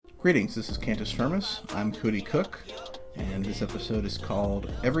Greetings, this is Cantus Firmus. I'm Cody Cook, and this episode is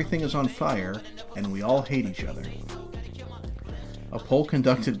called Everything is on Fire, and We All Hate Each Other. A poll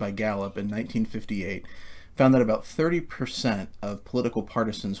conducted by Gallup in 1958 found that about 30% of political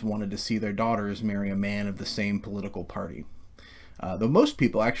partisans wanted to see their daughters marry a man of the same political party, though most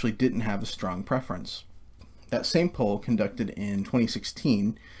people actually didn't have a strong preference. That same poll, conducted in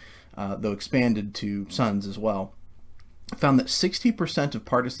 2016, though expanded to sons as well, found that 60% of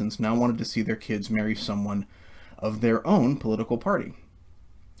partisans now wanted to see their kids marry someone of their own political party.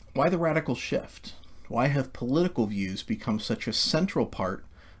 Why the radical shift? Why have political views become such a central part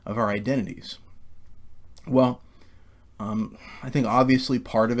of our identities? Well, I think obviously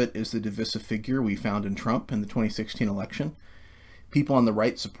part of it is the divisive figure we found in Trump in the 2016 election. People on the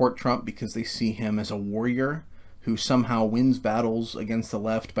right support Trump because they see him as a warrior who somehow wins battles against the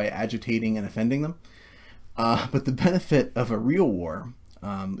left by agitating and offending them. But the benefit of a real war,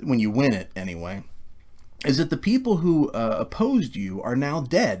 when you win it anyway, is that the people who opposed you are now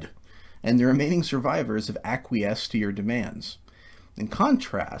dead, and the remaining survivors have acquiesced to your demands. In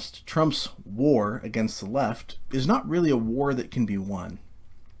contrast, Trump's war against the left is not really a war that can be won.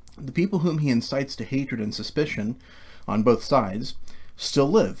 The people whom he incites to hatred and suspicion on both sides still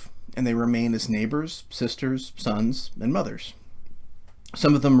live, and they remain as neighbors, sisters, sons, and mothers.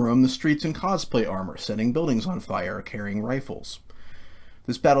 Some of them roam the streets in cosplay armor, setting buildings on fire or carrying rifles.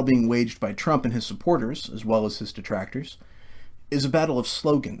 This battle being waged by Trump and his supporters, as well as his detractors, is a battle of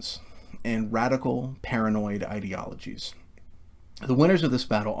slogans and radical, paranoid ideologies. The winners of this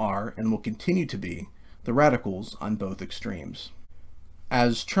battle are, and will continue to be, the radicals on both extremes.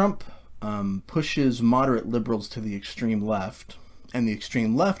 As Trump pushes moderate liberals to the extreme left, and the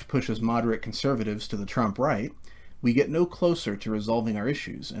extreme left pushes moderate conservatives to the Trump right, we get no closer to resolving our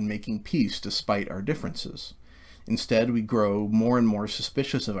issues and making peace despite our differences. Instead, we grow more and more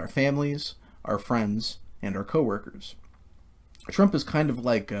suspicious of our families, our friends, and our coworkers. Trump is kind of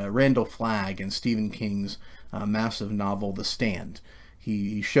like Randall Flagg in Stephen King's massive novel, The Stand.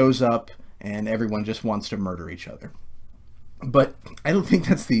 He shows up and everyone just wants to murder each other. But I don't think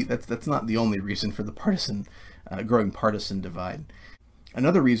that's not the only reason for the growing partisan divide.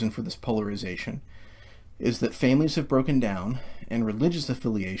 Another reason for this polarization is that families have broken down and religious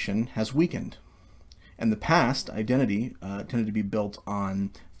affiliation has weakened. In the past, identity tended to be built on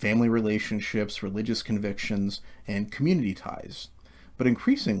family relationships, religious convictions, and community ties. But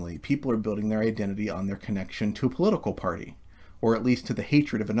increasingly, people are building their identity on their connection to a political party, or at least to the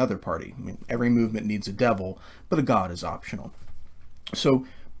hatred of another party. I mean, every movement needs a devil, but a god is optional. So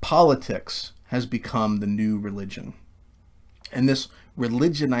politics has become the new religion. And this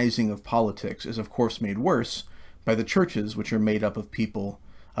religionizing of politics is of course made worse by the churches, which are made up of people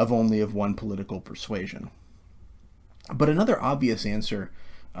of only one political persuasion. But another obvious answer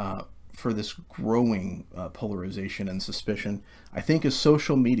for this growing polarization and suspicion, I think, is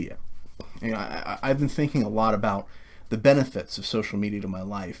social media. I've been thinking a lot about the benefits of social media to my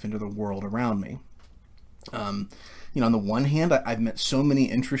life and to the world around me. On the one hand, I've met so many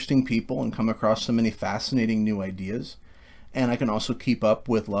interesting people and come across so many fascinating new ideas. And I can also keep up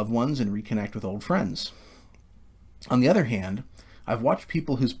with loved ones and reconnect with old friends. On the other hand, I've watched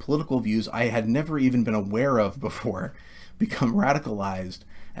people whose political views I had never even been aware of before become radicalized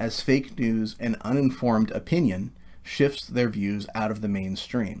as fake news and uninformed opinion shifts their views out of the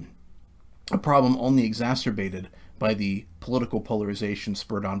mainstream. A problem only exacerbated by the political polarization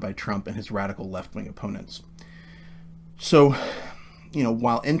spurred on by Trump and his radical left-wing opponents. So,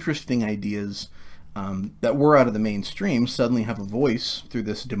 while interesting ideas that were out of the mainstream suddenly have a voice through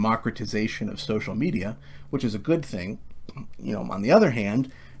this democratization of social media, which is a good thing. On the other hand,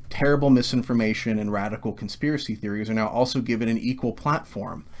 terrible misinformation and radical conspiracy theories are now also given an equal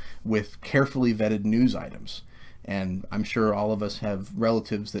platform with carefully vetted news items. And I'm sure all of us have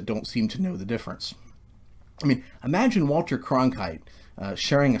relatives that don't seem to know the difference. Imagine Walter Cronkite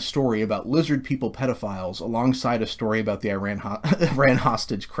sharing a story about lizard people pedophiles alongside a story about the Iran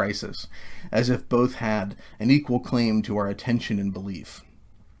hostage crisis, as if both had an equal claim to our attention and belief.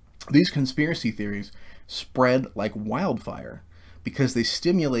 These conspiracy theories spread like wildfire because they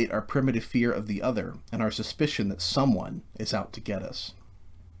stimulate our primitive fear of the other and our suspicion that someone is out to get us.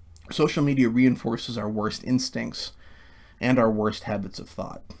 Social media reinforces our worst instincts and our worst habits of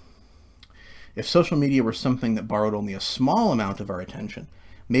thought. If social media were something that borrowed only a small amount of our attention,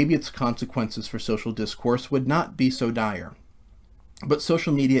 maybe its consequences for social discourse would not be so dire. But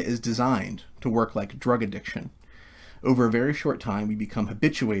social media is designed to work like drug addiction. Over a very short time, we become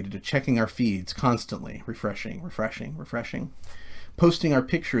habituated to checking our feeds constantly, refreshing, posting our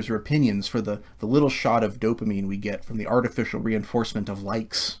pictures or opinions for the little shot of dopamine we get from the artificial reinforcement of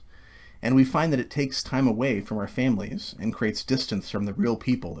likes And we find that it takes time away from our families and creates distance from the real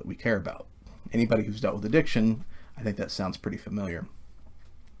people that we care about. Anybody who's dealt with addiction, I think that sounds pretty familiar.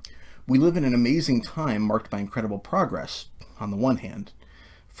 We live in an amazing time marked by incredible progress, on the one hand.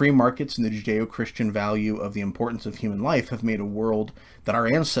 Free markets and the Judeo-Christian value of the importance of human life have made a world that our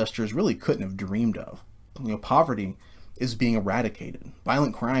ancestors really couldn't have dreamed of. Poverty is being eradicated.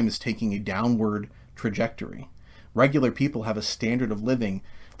 Violent crime is taking a downward trajectory. Regular people have a standard of living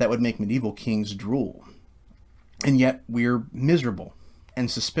that would make medieval kings drool. And yet we're miserable and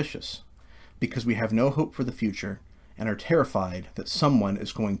suspicious because we have no hope for the future and are terrified that someone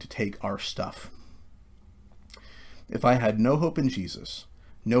is going to take our stuff. If I had no hope in Jesus,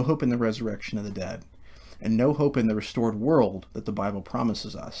 no hope in the resurrection of the dead, and no hope in the restored world that the Bible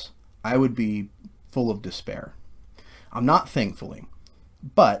promises us, I would be full of despair. I'm not, thankfully,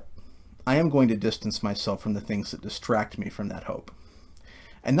 but I am going to distance myself from the things that distract me from that hope.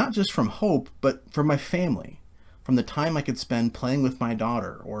 And not just from hope, but from my family, from the time I could spend playing with my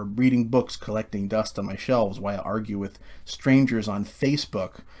daughter or reading books collecting dust on my shelves while I argue with strangers on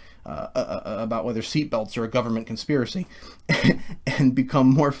Facebook about whether seatbelts are a government conspiracy, and become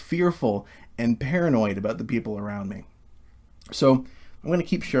more fearful and paranoid about the people around me. So I'm going to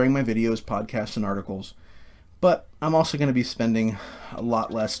keep sharing my videos, podcasts, and articles, but I'm also going to be spending a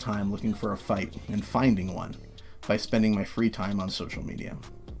lot less time looking for a fight and finding one by spending my free time on social media.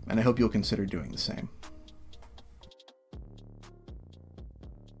 And I hope you'll consider doing the same.